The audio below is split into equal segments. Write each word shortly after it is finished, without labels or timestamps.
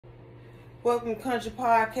Welcome to Country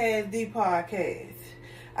Podcast, the podcast.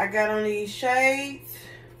 I got on these shades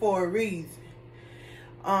for a reason.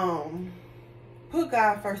 Put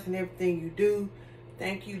God first in everything you do.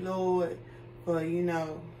 Thank you, Lord, for, getting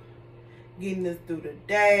us through the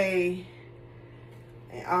day.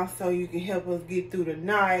 And also you can help us get through the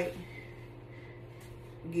night,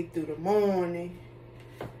 get through the morning,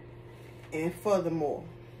 and furthermore.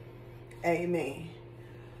 Amen.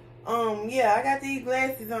 I got these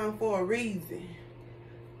glasses on for a reason.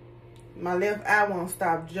 My left eye won't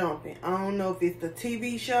stop jumping. I don't know if it's the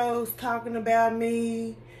TV shows talking about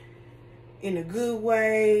me in a good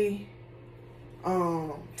way.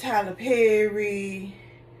 Tyler Perry,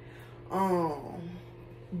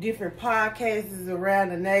 different podcasts around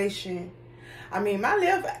the nation. I mean, my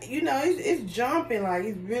left, it's jumping, like,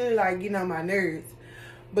 it's really like, my nerves.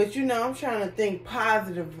 But, I'm trying to think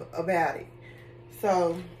positive about it.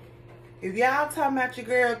 So, if y'all talking about your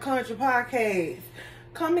girl Country Podcast,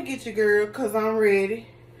 come and get your girl, because I'm ready.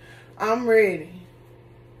 I'm ready.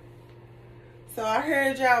 So, I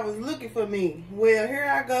heard y'all was looking for me. Well, here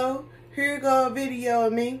I go. Here go a video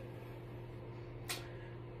of me.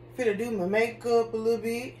 Finna do my makeup a little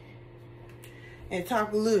bit. And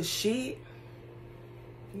talk a little shit.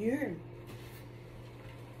 You heard me?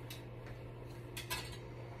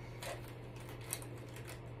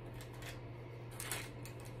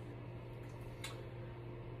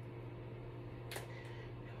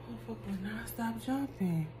 Motherfucker will not stop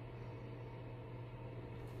jumping.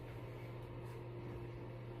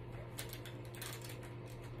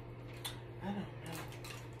 I don't know.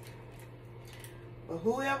 But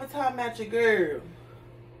whoever talking about your girl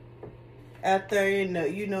out there in the,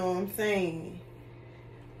 you know what I'm saying,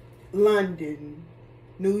 London,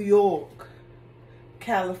 New York,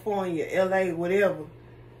 California, LA, whatever,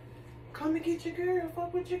 come and get your girl.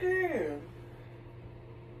 Fuck with your girl.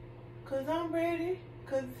 Cause I'm ready.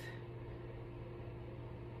 Cause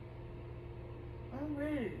I'm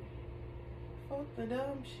ready. Fuck the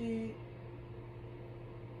dumb shit.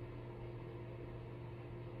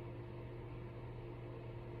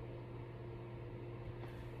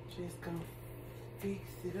 Just gonna fix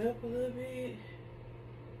it up a little bit.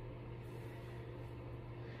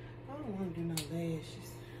 I don't want to do no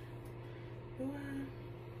lashes. Do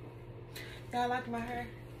I? Y'all like my hair?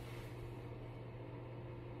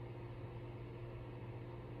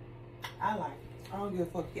 I like it. I don't give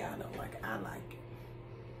a fuck if y'all don't like it. I like it.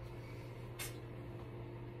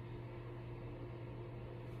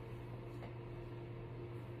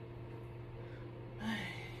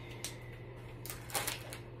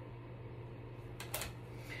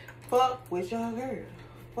 Fuck with your girl.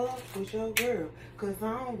 Fuck with your girl. Cause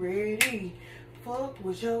I'm ready. Fuck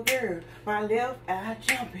with your girl. My left eye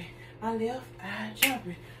jumping. My left eye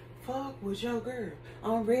jumping. Fuck with your girl.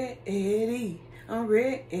 I'm ready. I'm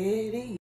ready.